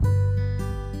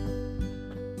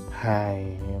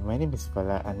Hi, my name is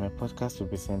Fala, and my podcast will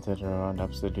be centered around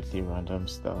absolutely random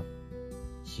stuff.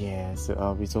 Yeah, so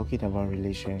I'll be talking about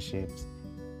relationships,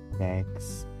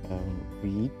 sex,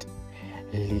 weed,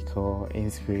 liquor,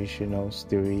 inspirational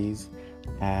stories,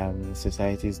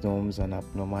 society's norms and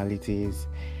abnormalities,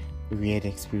 weird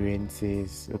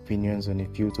experiences, opinions on a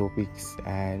few topics,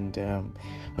 and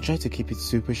I'll try to keep it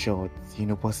super short,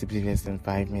 possibly less than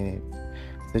 5 minutes.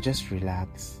 So just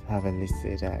relax, have a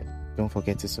listen, and don't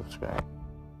forget to subscribe.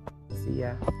 See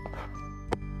ya.